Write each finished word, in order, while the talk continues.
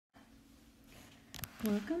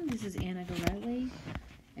Welcome, this is Anna Goretti,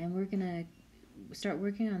 and we're going to start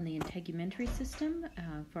working on the integumentary system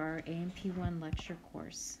for our A&P1 lecture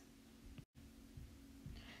course.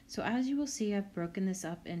 So as you will see, I've broken this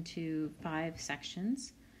up into 5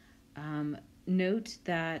 sections. Note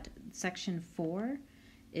that section 4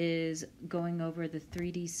 is going over the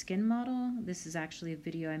 3D skin model. This is actually a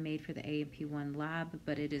video I made for the A&P1 lab,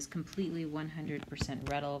 but it is completely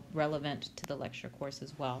 100% relevant to the lecture course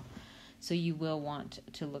as well. So you will want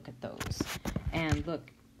to look at those. And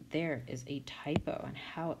look, there is a typo, and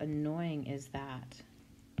how annoying is that?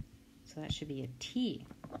 So that should be a T.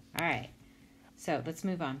 All right, so let's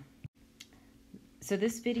move on. So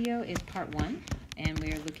this video is part 1, and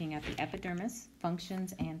we are looking at the epidermis,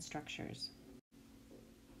 functions, and structures.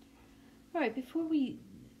 All right, before we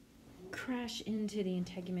crash into the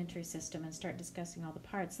integumentary system and start discussing all the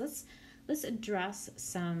parts, let's address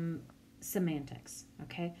some semantics,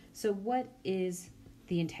 okay? So what is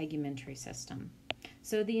the integumentary system?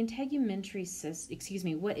 So the integumentary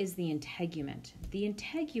system, what is the integument? The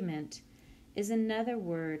integument is another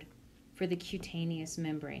word for the cutaneous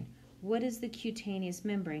membrane. What is the cutaneous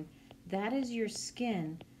membrane? That is your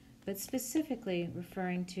skin, but specifically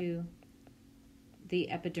referring to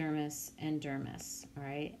the epidermis and dermis, all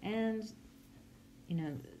right? And,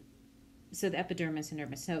 so the epidermis and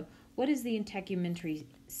dermis. So what is the integumentary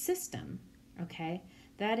system? Okay,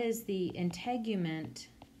 that is the integument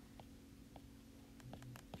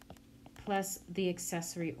plus the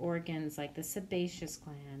accessory organs like the sebaceous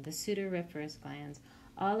gland, the sudoriferous glands,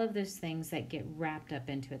 all of those things that get wrapped up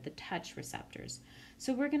into it, the touch receptors.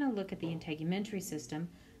 So we're going to look at the integumentary system,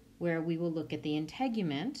 where we will look at the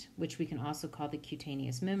integument, which we can also call the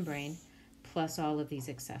cutaneous membrane, plus all of these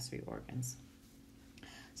accessory organs.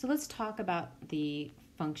 So let's talk about the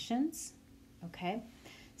functions, okay?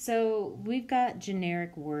 So we've got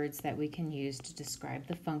generic words that we can use to describe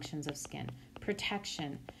the functions of skin.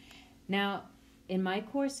 Protection. Now, in my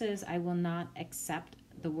courses, I will not accept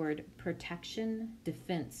the word protection,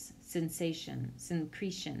 defense, sensation,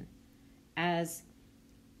 secretion as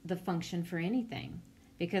the function for anything,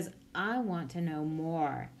 because I want to know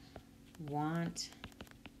more.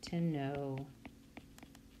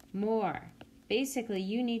 Basically,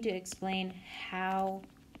 you need to explain how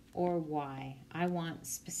or why. I want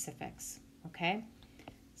specifics, okay?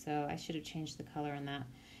 So I should have changed the color on that.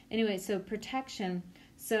 Anyway, so protection.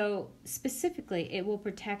 So specifically, it will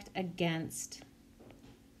protect against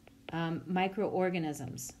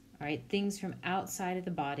microorganisms, all right? Things from outside of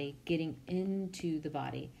the body getting into the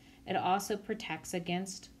body. It also protects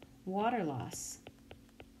against water loss,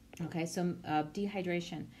 okay? So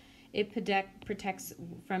dehydration. It protects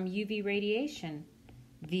from UV radiation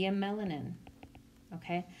via melanin,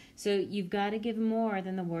 okay? So you've got to give more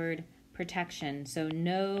than the word protection. So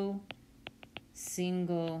no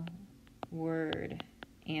single word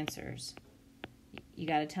answers. You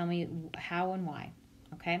got to tell me how and why,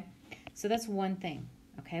 okay? So that's one thing,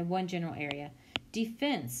 okay? One general area.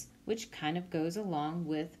 Defense, which kind of goes along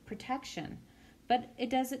with protection, but it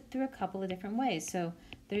does it through a couple of different ways. So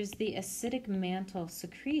there's the acidic mantle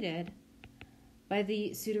secreted by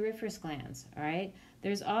the sudoriferous glands, all right?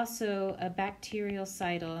 There's also a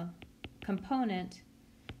bactericidal component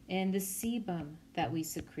in the sebum that we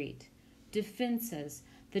secrete. Defenses.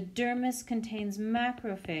 The dermis contains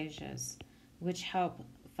macrophages, which help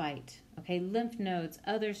fight, okay? Lymph nodes,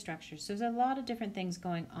 other structures. So there's a lot of different things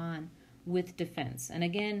going on with defense. And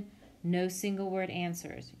again, no single word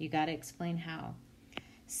answers. You got to explain how.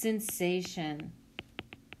 Sensation.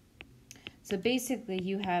 So basically,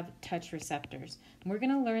 you have touch receptors. We're going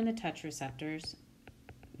to learn the touch receptors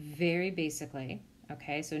very basically,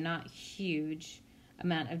 okay? So not huge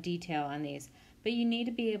amount of detail on these, but you need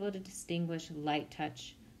to be able to distinguish light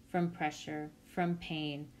touch from pressure, from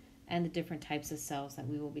pain, and the different types of cells that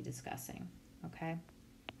we will be discussing, okay?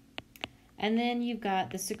 And then you've got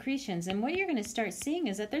the secretions, and what you're going to start seeing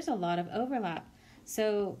is that there's a lot of overlap.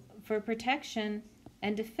 So for protection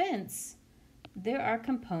and defense, there are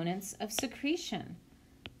components of secretion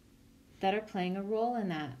that are playing a role in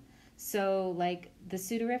that. So like the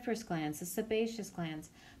sudoriferous glands, the sebaceous glands,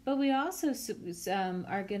 but we also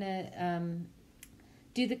are going to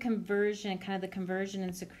do the conversion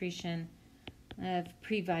and secretion of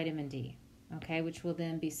pre-vitamin D, okay, which will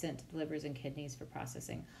then be sent to the livers and kidneys for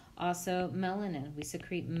processing. Also melanin, we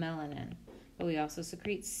secrete melanin, but we also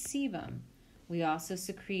secrete sebum. We also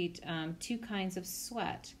secrete 2 kinds of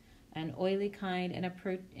sweat, an oily kind and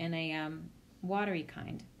a watery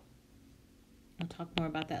kind. I'll talk more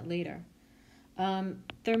about that later.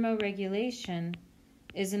 Thermoregulation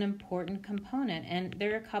is an important component, and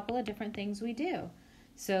there are a couple of different things we do.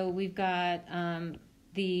 So we've got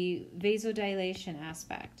the vasodilation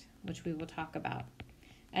aspect, which we will talk about.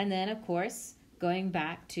 And then, of course, going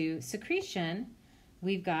back to secretion,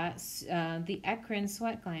 we've got the eccrine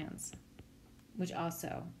sweat glands, which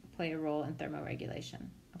also play a role in thermoregulation,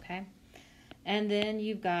 okay? And then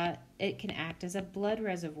you've got, it can act as a blood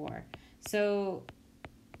reservoir. So,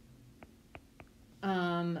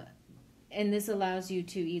 and this allows you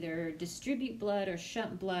to either distribute blood or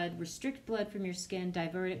shunt blood, restrict blood from your skin,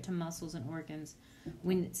 divert it to muscles and organs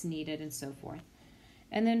when it's needed, and so forth.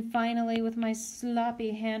 And then finally, with my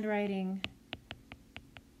sloppy handwriting,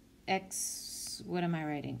 what am I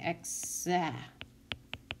writing?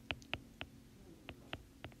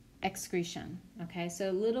 Excretion. Okay,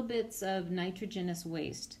 so little bits of nitrogenous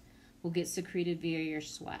waste will get secreted via your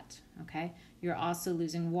sweat. Okay, you're also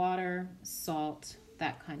losing water, salt,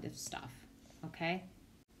 that kind of stuff. Okay,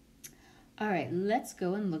 all right, let's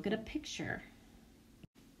go and look at a picture.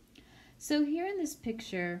 So here in this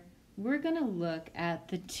picture, we're going to look at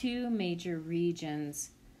the two major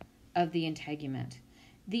regions of the integument.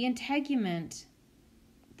 The integument,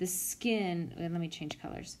 the skin, let me change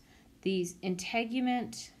colors. The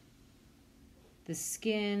integument, the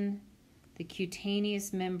skin, the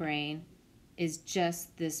cutaneous membrane is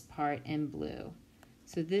just this part in blue.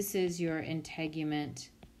 So this is your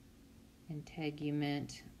integument,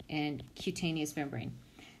 and cutaneous membrane.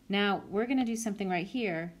 Now, we're going to do something right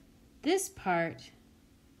here. This part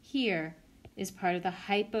here is part of the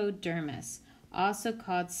hypodermis, also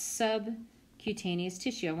called subcutaneous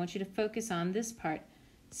tissue. I want you to focus on this part,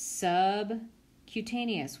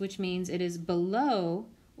 subcutaneous, which means it is below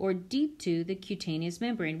or deep to the cutaneous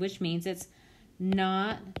membrane, which means it's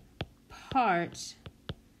not part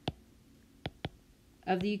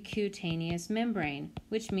of the cutaneous membrane,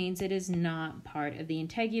 which means it is not part of the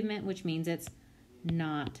integument, which means it's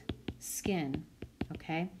not skin,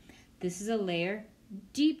 okay? This is a layer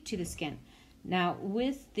deep to the skin. Now,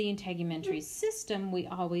 with the integumentary system, we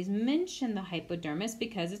always mention the hypodermis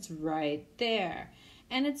because it's right there,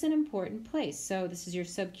 and it's an important place. So this is your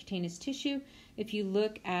subcutaneous tissue. If you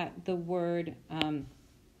look at the word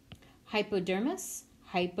hypodermis,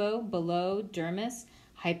 hypo, below, dermis,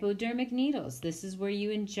 hypodermic needles. This is where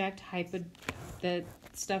you inject the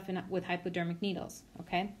stuff with hypodermic needles,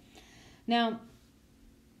 okay? Now,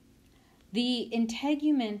 the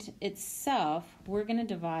integument itself, we're going to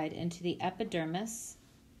divide into the epidermis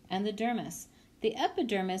and the dermis. The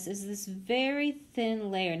epidermis is this very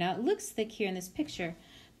thin layer. Now, it looks thick here in this picture,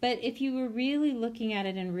 but if you were really looking at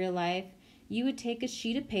it in real life, you would take a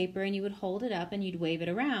sheet of paper and you would hold it up and you'd wave it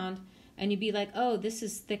around, and you'd be like, oh, this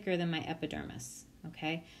is thicker than my epidermis.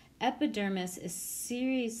 Okay, epidermis is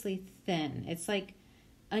seriously thin. It's like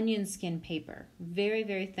onion skin paper, very,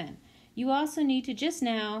 very thin. You also need to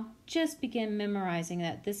just begin memorizing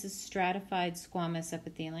that this is stratified squamous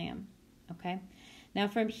epithelium. Okay, now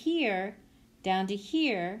from here down to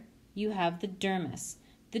here, you have the dermis.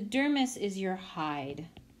 The dermis is your hide.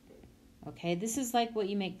 Okay, this is like what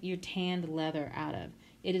you make your tanned leather out of.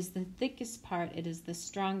 It is the thickest part. It is the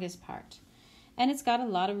strongest part. And it's got a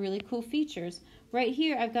lot of really cool features. Right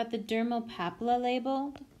here, I've got the dermal papilla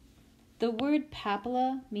labeled. The word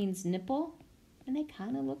papilla means nipple, and they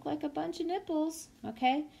kind of look like a bunch of nipples,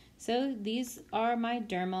 okay? So these are my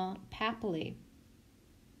dermal papillae.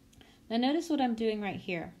 Now notice what I'm doing right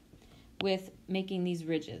here with making these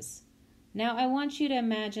ridges. Now I want you to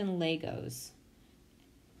imagine Legos.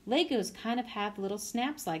 Legos kind of have little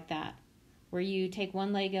snaps like that, where you take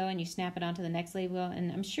one Lego and you snap it onto the next Lego.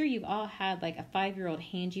 And I'm sure you've all had like a 5-year-old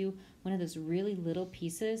hand you one of those really little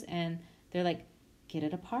pieces and they're like, get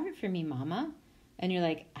it apart for me, Mama. And you're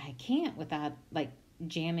like, I can't without like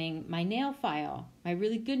jamming my nail file, my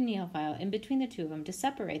really good nail file in between the two of them to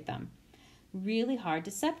separate them. Really hard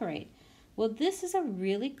to separate. Well, this is a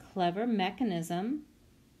really clever mechanism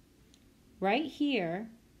right here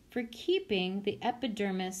for keeping the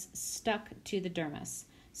epidermis stuck to the dermis.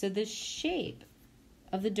 So the shape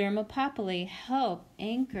of the dermal papillae help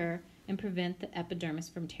anchor and prevent the epidermis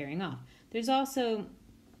from tearing off. There's also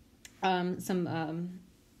I'm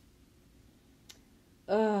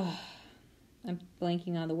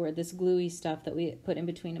blanking on the word, this gluey stuff that we put in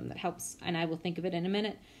between them that helps, and I will think of it in a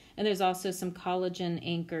minute. And there's also some collagen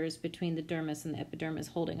anchors between the dermis and the epidermis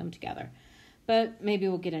holding them together. But maybe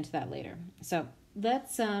we'll get into that later. So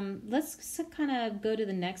let's kind of go to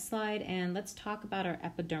the next slide and let's talk about our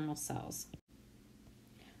epidermal cells.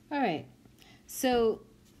 All right, so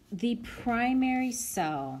the primary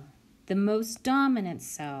cell, the most dominant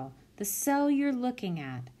cell, the cell you're looking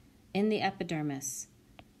at in the epidermis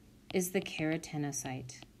is the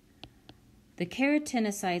keratinocyte. The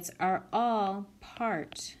keratinocytes are all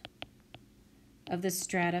part of the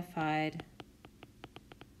stratified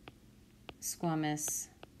squamous,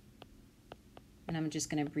 and I'm just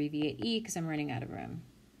going to abbreviate E because I'm running out of room,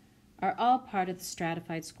 are all part of the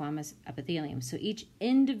stratified squamous epithelium. So each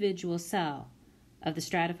individual cell of the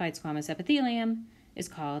stratified squamous epithelium is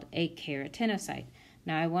called a keratinocyte.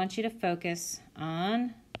 Now I want you to focus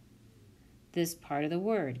on this part of the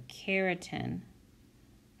word, keratin.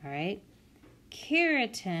 All right?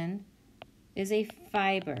 Keratin is a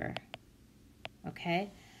fiber.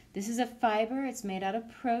 Okay? This is a fiber. It's made out of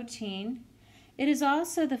protein. It is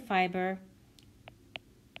also the fiber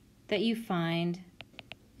that you find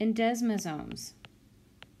in desmosomes.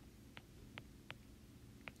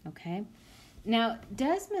 Okay? Now,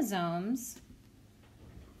 desmosomes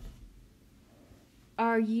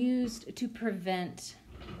are used to prevent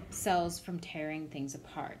cells from tearing things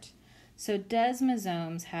apart. So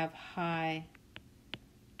desmosomes have high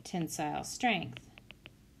tensile strength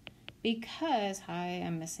because,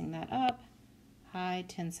 I'm messing that up, high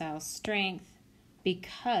tensile strength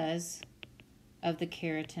because of the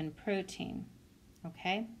keratin protein.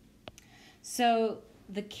 Okay? So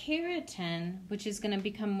the keratin, which is going to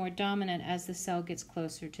become more dominant as the cell gets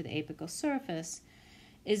closer to the apical surface,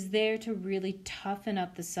 is there to really toughen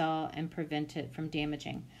up the cell and prevent it from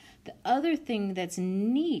damaging. The other thing that's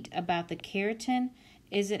neat about the keratin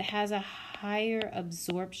is it has a higher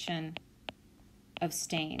absorption of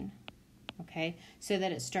stain, okay, so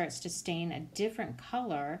that it starts to stain a different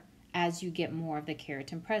color as you get more of the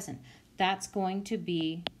keratin present. That's going to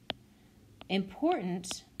be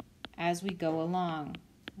important as we go along,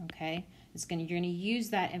 okay? You're going to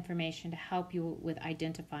use that information to help you with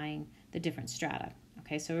identifying the different strata,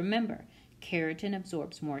 okay? So remember, keratin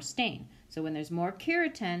absorbs more stain. So when there's more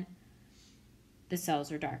keratin, the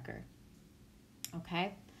cells are darker,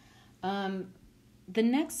 okay? The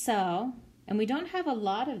next cell, and we don't have a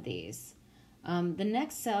lot of these, the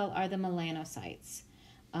next cell are the melanocytes.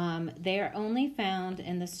 They are only found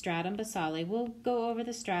in the stratum basale. We'll go over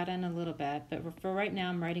the strata in a little bit, but for right now,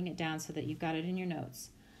 I'm writing it down so that you've got it in your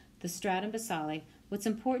notes. The stratum basale. What's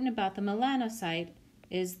important about the melanocyte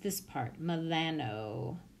is this part,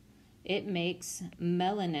 melano. It makes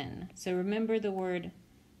melanin. So remember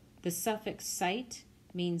the suffix "cyte"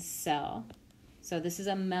 means cell. So this is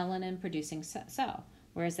a melanin-producing cell,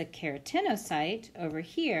 whereas the keratinocyte over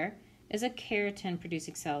here is a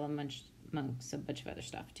keratin-producing cell amongst a bunch of other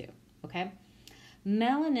stuff too, okay?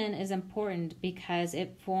 Melanin is important because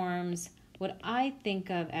it forms what I think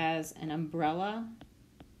of as an umbrella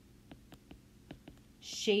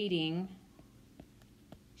shielding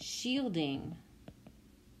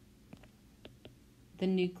the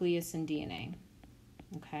nucleus and DNA,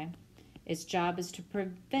 okay? Its job is to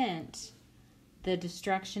prevent the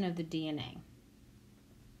destruction of the DNA.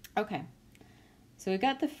 Okay, so we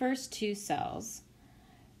got the first two cells.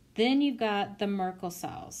 Then you've got the Merkel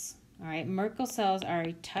cells. All right, Merkel cells are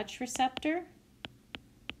a touch receptor,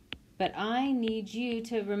 but I need you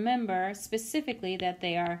to remember specifically that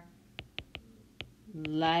they are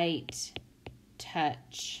light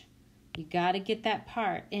touch. You got to get that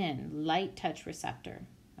part in, light touch receptor,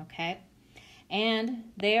 okay?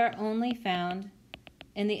 And they are only found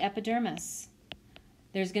in the epidermis.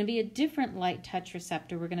 There's going to be a different light touch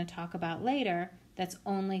receptor we're going to talk about later that's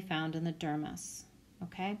only found in the dermis,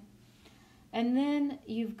 okay? And then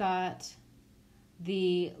you've got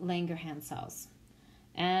the Langerhans cells.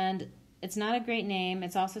 And it's not a great name.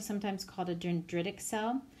 It's also sometimes called a dendritic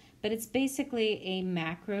cell, but it's basically a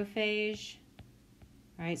macrophage.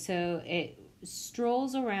 All right, so it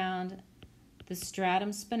strolls around the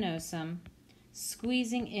stratum spinosum,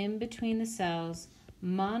 squeezing in between the cells,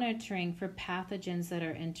 monitoring for pathogens that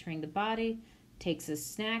are entering the body, takes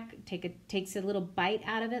a little bite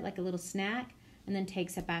out of it, like a little snack, and then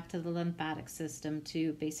takes it back to the lymphatic system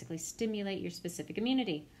to basically stimulate your specific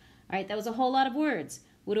immunity. All right, that was a whole lot of words.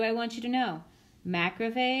 What do I want you to know?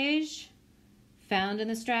 Macrophage, found in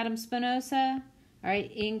the stratum spinosa, all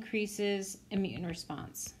right, increases immune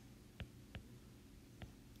response,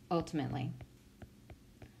 ultimately.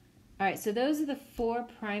 All right, so those are the four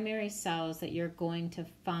primary cells that you're going to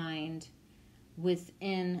find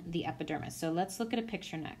within the epidermis. So let's look at a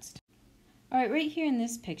picture next. All right, right here in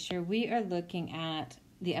this picture, we are looking at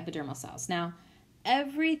the epidermal cells. Now,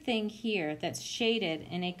 everything here that's shaded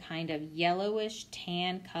in a kind of yellowish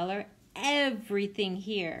tan color, everything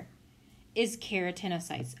here is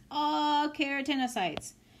keratinocytes. All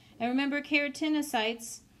keratinocytes. And remember,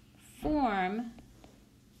 keratinocytes form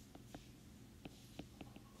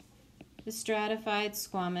the stratified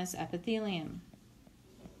squamous epithelium.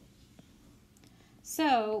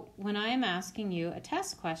 So when I am asking you a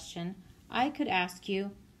test question, I could ask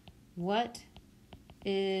you, what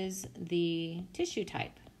is the tissue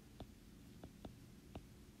type?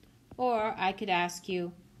 Or I could ask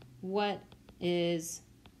you, what is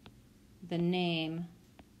the name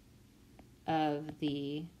of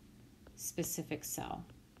the specific cell?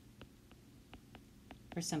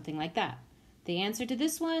 Or something like that. The answer to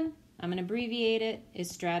this one, I'm going to abbreviate it, is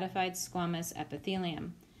stratified squamous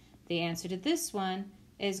epithelium. The answer to this one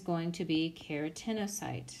is going to be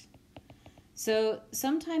keratinocyte. So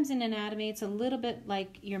sometimes in anatomy, it's a little bit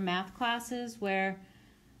like your math classes where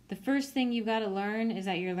the first thing you've got to learn is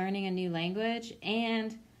that you're learning a new language,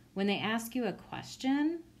 and when they ask you a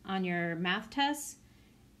question on your math tests,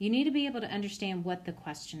 you need to be able to understand what the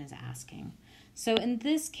question is asking. So in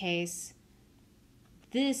this case,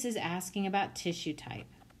 this is asking about tissue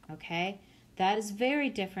type, okay? That is very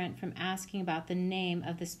different from asking about the name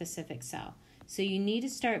of the specific cell. So you need to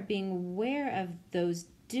start being aware of those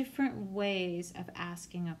different ways of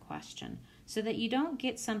asking a question so that you don't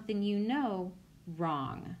get something you know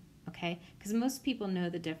wrong, okay? Because most people know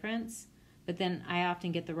the difference, but then I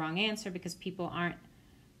often get the wrong answer because people aren't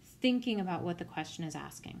thinking about what the question is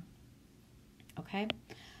asking, okay?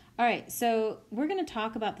 All right, so we're going to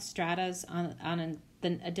talk about the stratas on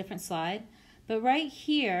a different slide, but right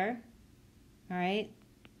here, all right,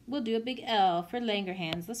 we'll do a big L for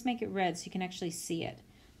Langerhans. Let's make it red so you can actually see it.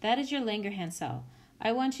 That is your Langerhans cell.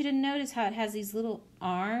 I want you to notice how it has these little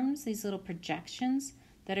arms, these little projections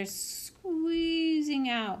that are squeezing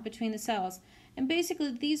out between the cells. And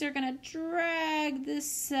basically, these are going to drag this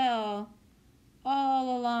cell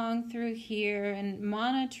all along through here and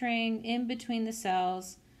monitoring in between the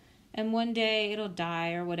cells. And one day it'll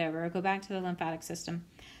die or whatever, or go back to the lymphatic system.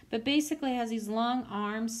 But basically it has these long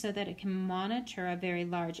arms so that it can monitor a very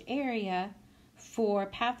large area for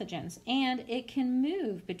pathogens. And it can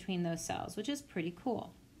move between those cells, which is pretty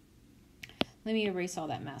cool. Let me erase all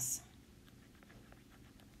that mess.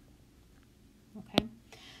 Okay.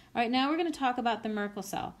 All right, now we're going to talk about the Merkel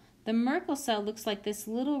cell. The Merkel cell looks like this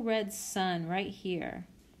little red sun right here.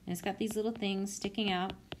 And it's got these little things sticking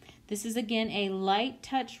out. This is, again, a light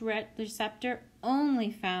touch receptor only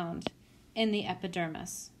found in the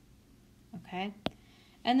epidermis. Okay?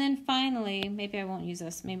 And then finally, maybe I won't use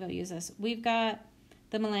this. Maybe I'll use this. We've got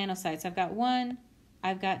the melanocytes. I've got 1.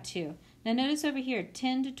 I've got 2. Now notice over here,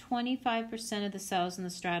 10 to 25% of the cells in the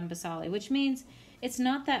stratum basale, which means it's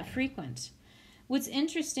not that frequent. What's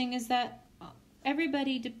interesting is that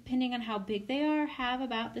everybody, depending on how big they are, have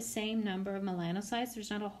about the same number of melanocytes.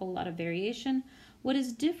 There's not a whole lot of variation. What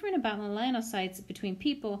is different about melanocytes between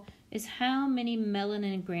people is how many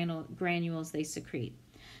melanin granules they secrete.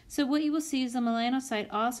 So what you will see is the melanocyte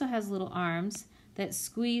also has little arms that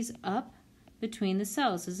squeeze up between the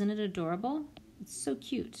cells. Isn't it adorable? It's so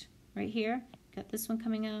cute. Right here, got this one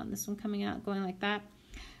coming out and this one coming out, going like that.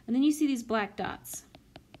 And then you see these black dots.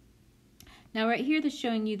 Now right here, they're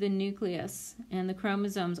showing you the nucleus and the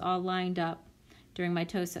chromosomes all lined up during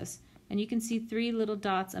mitosis. And you can see 3 little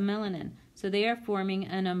dots of melanin. So they are forming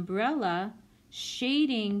an umbrella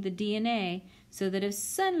shading the DNA so that if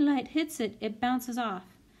sunlight hits it, it bounces off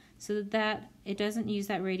so that it doesn't use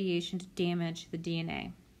that radiation to damage the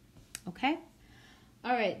DNA. Okay?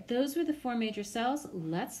 All right, those were the 4 major cells.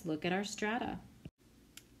 Let's look at our strata.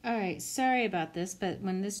 All right, sorry about this, but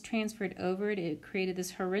when this transferred over, it created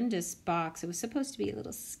this horrendous box. It was supposed to be a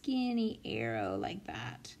little skinny arrow like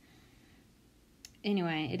that.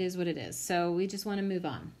 Anyway, it is what it is. So we just want to move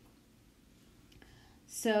on.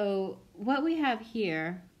 So what we have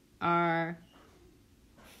here are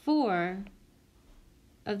 4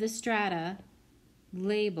 of the strata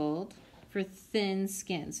labeled for thin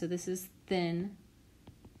skin. So this is thin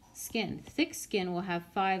skin. Thick skin will have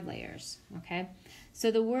 5 layers, okay?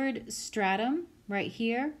 So the word stratum right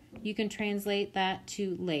here, you can translate that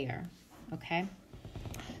to layer, okay?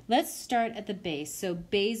 Let's start at the base. So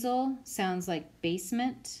basal sounds like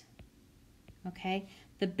basement, okay?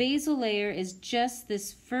 The basal layer is just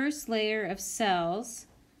this first layer of cells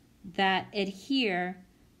that adhere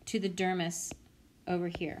to the dermis over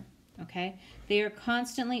here, okay? They are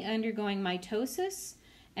constantly undergoing mitosis,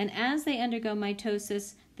 and as they undergo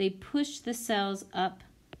mitosis, they push the cells up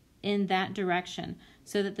in that direction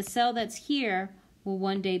so that the cell that's here will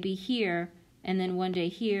one day be here, and then one day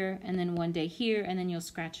here, and then one day here, and then you'll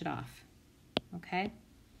scratch it off, okay?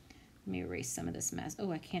 Let me erase some of this mess.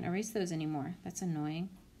 Oh, I can't erase those anymore. That's annoying.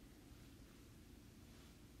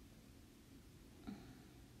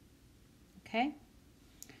 Okay?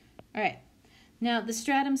 All right. Now, the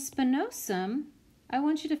stratum spinosum, I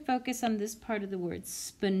want you to focus on this part of the word,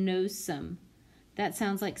 spinosum. That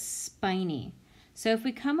sounds like spiny. So if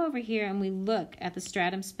we come over here and we look at the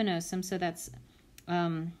stratum spinosum, so that's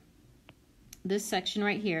this section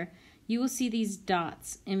right here, you will see these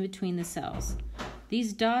dots in between the cells.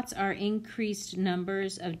 These dots are increased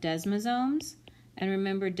numbers of desmosomes. And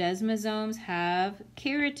remember, desmosomes have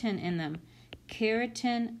keratin in them.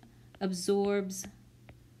 Keratin absorbs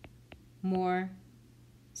more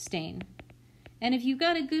stain. And if you've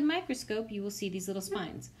got a good microscope, you will see these little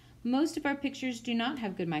spines. Most of our pictures do not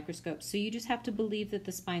have good microscopes, so you just have to believe that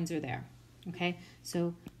the spines are there. Okay?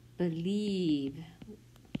 So believe.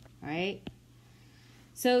 All right?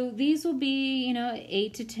 So these will be,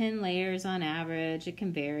 8 to 10 layers on average. It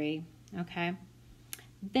can vary. Okay?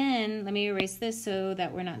 Then let me erase this so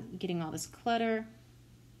that we're not getting all this clutter,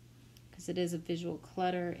 because it is a visual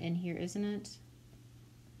clutter in here, isn't it?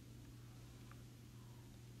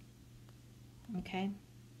 Okay.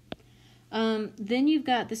 Then you've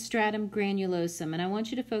got the stratum granulosum, and I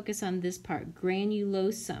want you to focus on this part,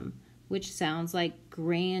 granulosum, which sounds like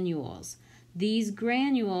granules. These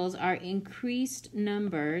granules are increased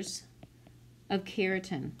numbers of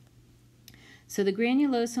keratin. So the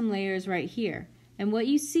granulosum layer is right here. And what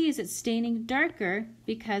you see is it's staining darker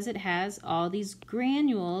because it has all these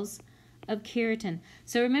granules of keratin.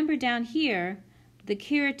 So remember down here, the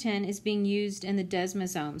keratin is being used in the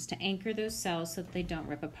desmosomes to anchor those cells so that they don't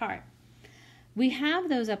rip apart. We have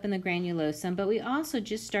those up in the granulosum, but we also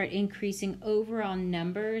just start increasing overall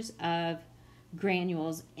numbers of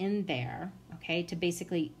granules in there, okay, to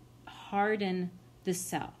basically harden the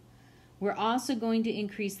cell. We're also going to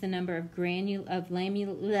increase the number of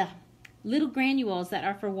little granules that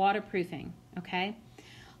are for waterproofing, okay?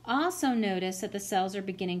 Also notice that the cells are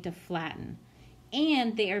beginning to flatten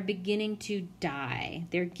and they are beginning to die.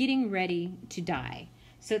 They're getting ready to die.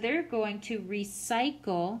 So they're going to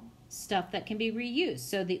recycle stuff that can be reused.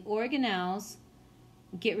 So the organelles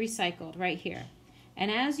get recycled right here.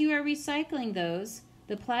 And as you are recycling those,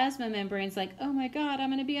 the plasma membrane's like, oh my God, I'm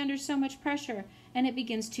going to be under so much pressure. And it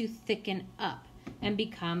begins to thicken up and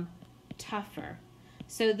become tougher.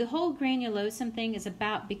 So the whole granulosum thing is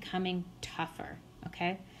about becoming tougher,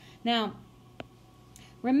 okay? Now,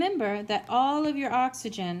 remember that all of your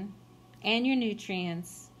oxygen and your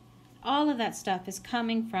nutrients, all of that stuff is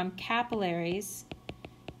coming from capillaries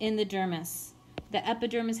in the dermis. The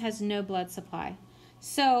epidermis has no blood supply.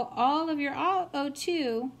 So all of your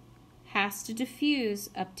O2 has to diffuse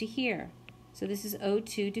up to here. So this is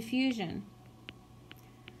O2 diffusion.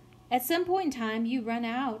 At some point in time, you run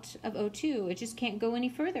out of O2. It just can't go any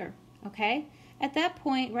further, okay? At that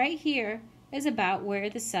point, right here is about where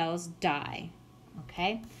the cells die,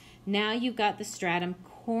 okay? Now you've got the stratum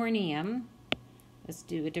corneum. Let's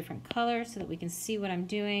do a different color so that we can see what I'm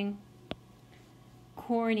doing.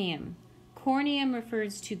 Corneum. Corneum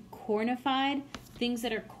refers to cornified. Things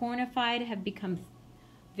that are cornified have become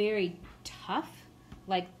very tough,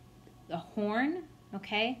 like the horn,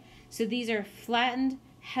 okay? So these are flattened,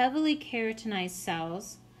 heavily keratinized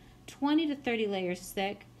cells, 20 to 30 layers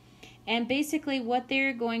thick, and basically what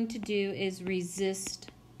they're going to do is resist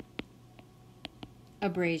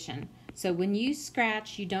abrasion. So when you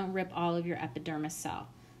scratch, you don't rip all of your epidermis cell.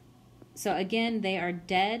 So again, they are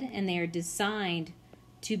dead and they are designed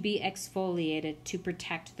to be exfoliated to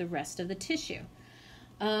protect the rest of the tissue.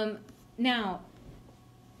 Now,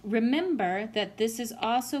 remember that this is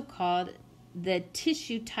also called, the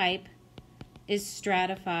tissue type is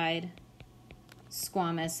stratified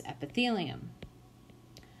squamous epithelium.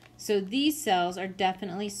 So these cells are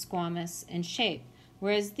definitely squamous in shape,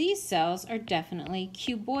 whereas these cells are definitely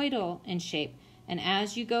cuboidal in shape. And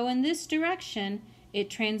as you go in this direction,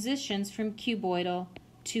 it transitions from cuboidal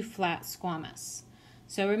to flat squamous.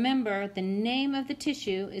 So remember, the name of the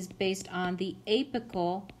tissue is based on the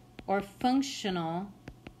apical or functional,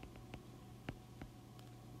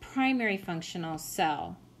 primary functional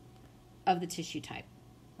cell of the tissue type.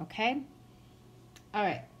 Okay? All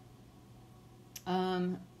right.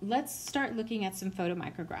 Let's start looking at some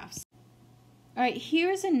photomicrographs. All right,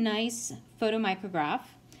 here's a nice photomicrograph.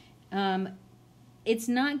 It's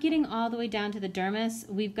not getting all the way down to the dermis.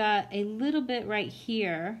 We've got a little bit right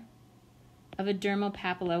here of a dermal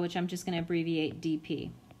papilla, which I'm just going to abbreviate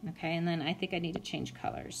DP. Okay, and then I think I need to change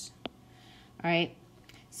colors. All right,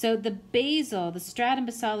 so the basal, the stratum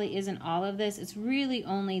basale isn't all of this. It's really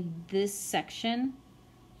only this section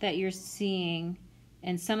that you're seeing,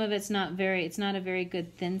 and some of it's not a very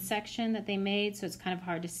good thin section that they made, so it's kind of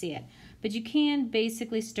hard to see it. But you can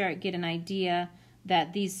basically get an idea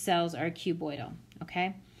that these cells are cuboidal,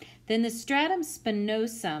 okay? Then the stratum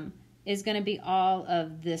spinosum is going to be all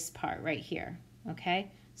of this part right here,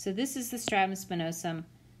 okay? So this is the stratum spinosum.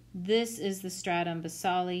 This is the stratum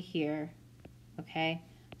basale here, okay?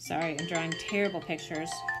 Sorry, I'm drawing terrible pictures.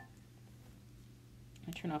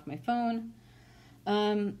 I turn off my phone.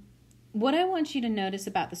 What I want you to notice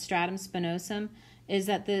about the stratum spinosum is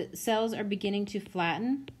that the cells are beginning to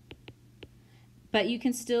flatten, but you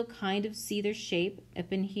can still kind of see their shape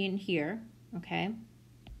up in here, okay?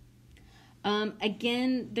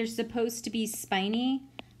 Again, they're supposed to be spiny,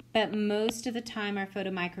 but most of the time our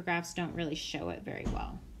photomicrographs don't really show it very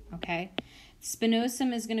well, okay?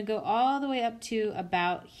 Spinosum is going to go all the way up to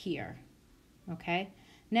about here, okay?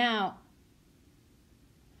 Now,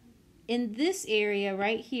 in this area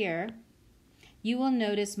right here, you will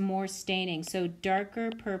notice more staining, so darker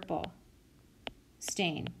purple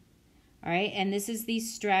stain, all right? And this is the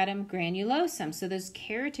stratum granulosum, so those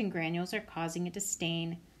keratin granules are causing it to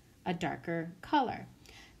stain a darker color.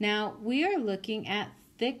 Now, we are looking at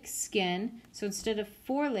thick skin, so instead of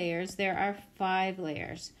 4 layers, there are 5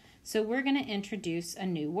 layers. So we're going to introduce a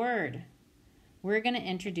new word. We're going to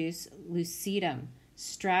introduce lucidum,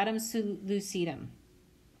 stratum lucidum.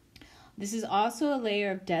 This is also a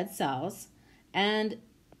layer of dead cells, and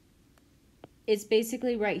it's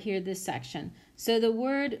basically right here, this section. So the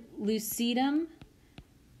word lucidum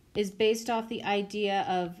is based off the idea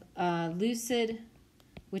of lucid,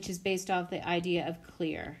 which is based off the idea of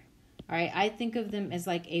clear. All right, I think of them as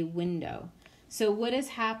like a window. So what is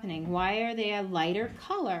happening? Why are they a lighter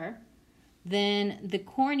color than the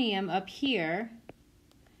corneum up here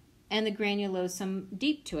and the granulosum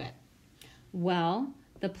deep to it? Well,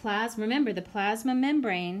 remember the plasma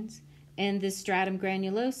membranes and the stratum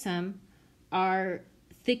granulosum are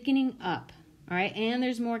thickening up, all right, and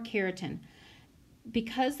there's more keratin.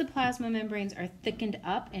 Because the plasma membranes are thickened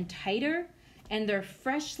up and tighter, and they're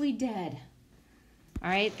freshly dead, all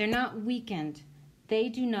right, they're not weakened, they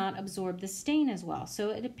do not absorb the stain as well, so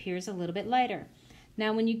it appears a little bit lighter.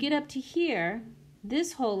 Now, when you get up to here,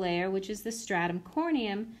 this whole layer, which is the stratum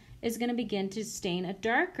corneum, is going to begin to stain a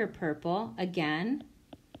darker purple again,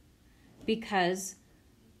 because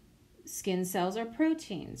skin cells are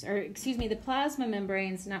proteins, or excuse me, the plasma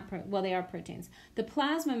membranes, they are proteins. The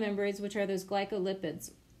plasma membranes, which are those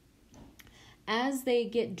glycolipids, as they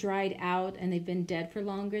get dried out and they've been dead for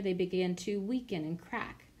longer, they begin to weaken and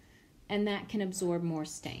crack, and that can absorb more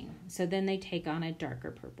stain. So then they take on a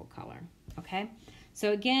darker purple color, okay?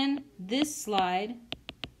 So again, this slide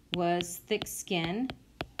was thick skin,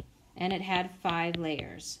 and it had 5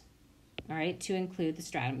 layers, all right, to include the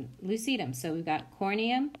stratum lucidum. So we've got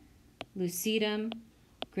corneum, lucidum,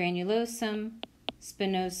 granulosum,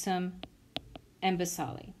 spinosum, and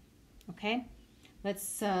basale, okay?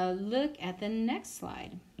 Let's look at the next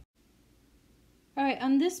slide. All right,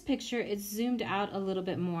 on this picture, it's zoomed out a little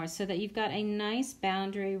bit more so that you've got a nice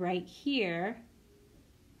boundary right here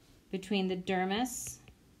between the dermis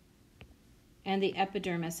and the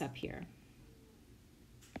epidermis up here,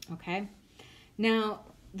 okay? Now,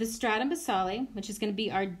 the stratum basale, which is going to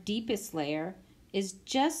be our deepest layer, is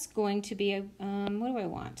just going to be, what do I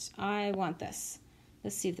want? I want this.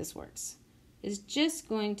 Let's see if this works. Is just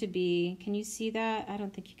going to be, can you see that? I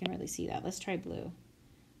don't think you can really see that. Let's try blue.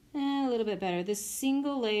 A little bit better. This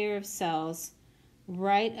single layer of cells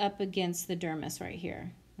right up against the dermis right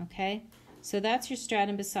here, okay? So that's your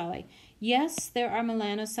stratum basale. Yes, there are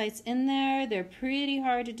melanocytes in there. They're pretty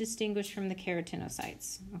hard to distinguish from the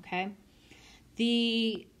keratinocytes, okay?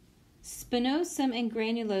 The spinosum and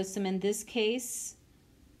granulosum in this case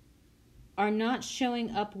are not showing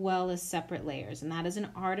up well as separate layers, and that is an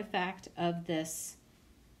artifact of this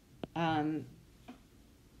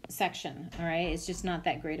section, all right? It's just not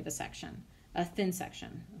that great of a section, a thin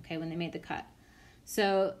section, okay, when they made the cut.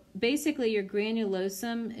 So basically your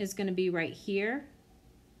granulosum is going to be right here,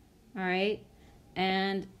 all right?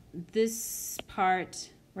 And this part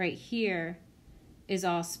right here is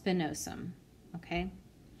all spinosum, okay?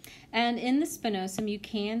 And in the spinosum, you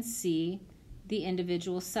can see the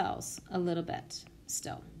individual cells a little bit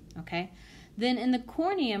still, okay? Then in the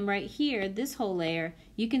corneum right here, this whole layer,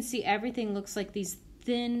 you can see everything looks like these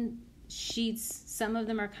thin sheets. Some of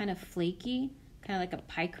them are kind of flaky, kind of like a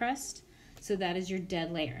pie crust. So that is your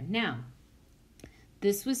dead layer. Now,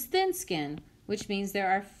 this was thin skin, which means there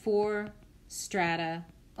are 4 strata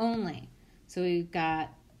only. So we've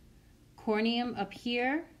got corneum up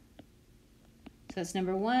here. So that's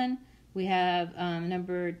number 1. We have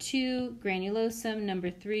number 2, granulosum, number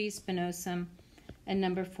 3, spinosum, and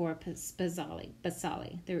number 4,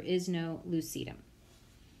 basale. There is no lucidum.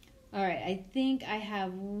 All right, I think I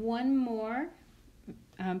have one more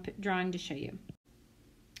drawing to show you.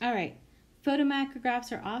 All right,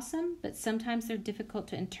 photomicrographs are awesome, but sometimes they're difficult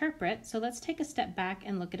to interpret, so let's take a step back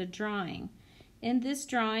and look at a drawing. In this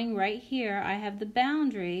drawing right here, I have the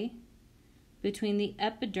boundary between the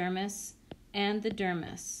epidermis and the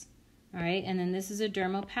dermis. All right, and then this is a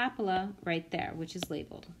dermal papilla right there, which is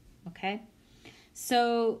labeled, okay?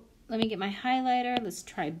 So let me get my highlighter. Let's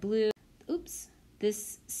try blue. Oops.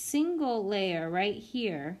 This single layer right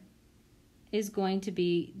here is going to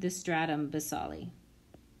be the stratum basale.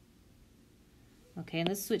 Okay,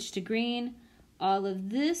 let's switch to green. All of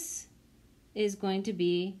this is going to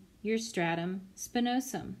be your stratum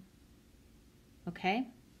spinosum. Okay?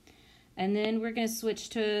 And then we're going to switch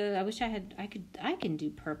to, I can do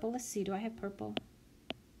purple. Let's see, do I have purple?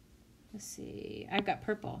 Let's see, I've got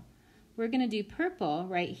purple. We're going to do purple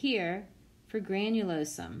right here for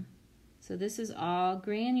granulosum. So this is all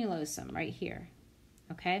granulosum right here,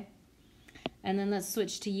 okay? And then let's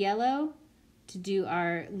switch to yellow to do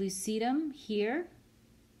our lucidum here.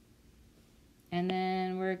 And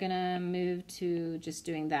then we're going to move to just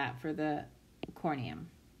doing that for the corneum,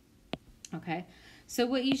 okay? So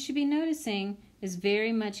what you should be noticing is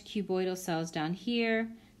very much cuboidal cells down here,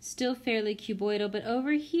 still fairly cuboidal, but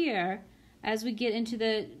over here, as we get into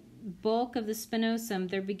the bulk of the spinosum,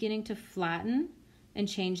 they're beginning to flatten and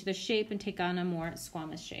change their shape and take on a more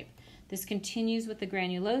squamous shape. This continues with the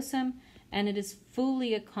granulosum, and it is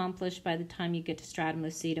fully accomplished by the time you get to stratum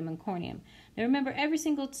lucidum and corneum. Now remember, every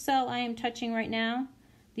single cell I am touching right now,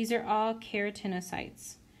 these are all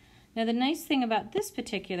keratinocytes. Now the nice thing about this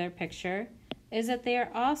particular picture is that they are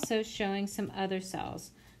also showing some other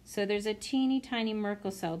cells. So there's a teeny tiny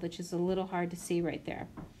Merkel cell, which is a little hard to see right there.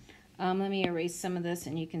 Let me erase some of this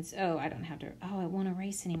and you can see, oh, I don't have to, oh, I won't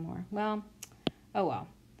erase anymore. Well, oh well.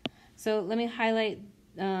 So let me highlight,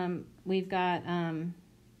 we've got,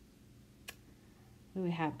 what do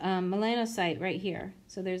we have? Melanocyte right here.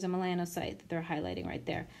 So there's a melanocyte that they're highlighting right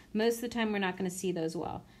there. Most of the time we're not going to see those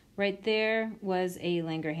well. Right there was a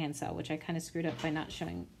Langerhans cell, which I kind of screwed up by not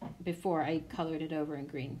showing before I colored it over in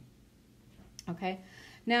green. Okay.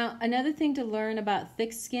 Now, another thing to learn about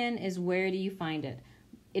thick skin is where do you find it?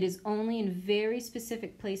 It is only in very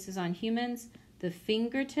specific places on humans, the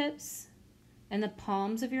fingertips and the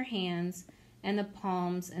palms of your hands and the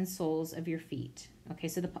palms and soles of your feet. Okay,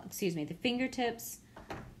 so the fingertips,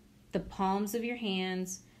 the palms of your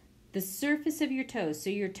hands, the surface of your toes, so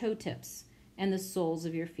your toe tips, and the soles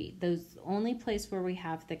of your feet. Those are the only place where we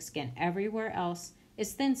have thick skin. Everywhere else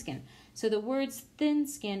is thin skin. So the words thin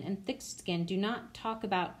skin and thick skin do not talk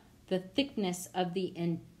about the thickness of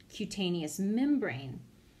the cutaneous membrane.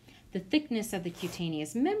 The thickness of the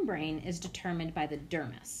cutaneous membrane is determined by the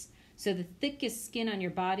dermis. So the thickest skin on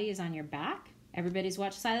your body is on your back. Everybody's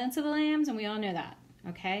watched Silence of the Lambs, and we all know that,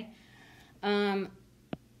 okay?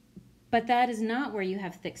 But that is not where you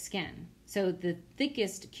have thick skin. So the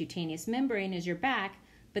thickest cutaneous membrane is your back,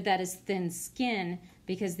 but that is thin skin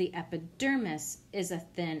because the epidermis is a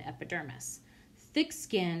thin epidermis. Thick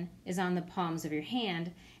skin is on the palms of your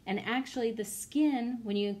hand, and actually the skin,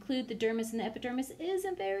 when you include the dermis and the epidermis,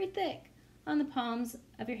 isn't very thick on the palms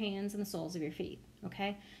of your hands and the soles of your feet,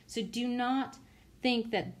 okay? So do not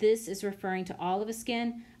think that this is referring to all of a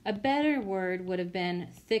skin. A better word would have been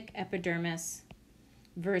thick epidermis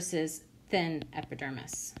versus thin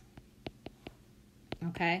epidermis.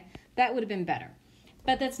 Okay, that would have been better.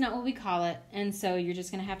 But that's not what we call it, and so you're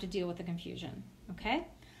just going to have to deal with the confusion. Okay?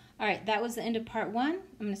 All right, that was the end of part 1. I'm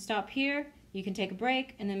going to stop here. You can take a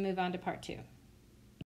break and then move on to part 2.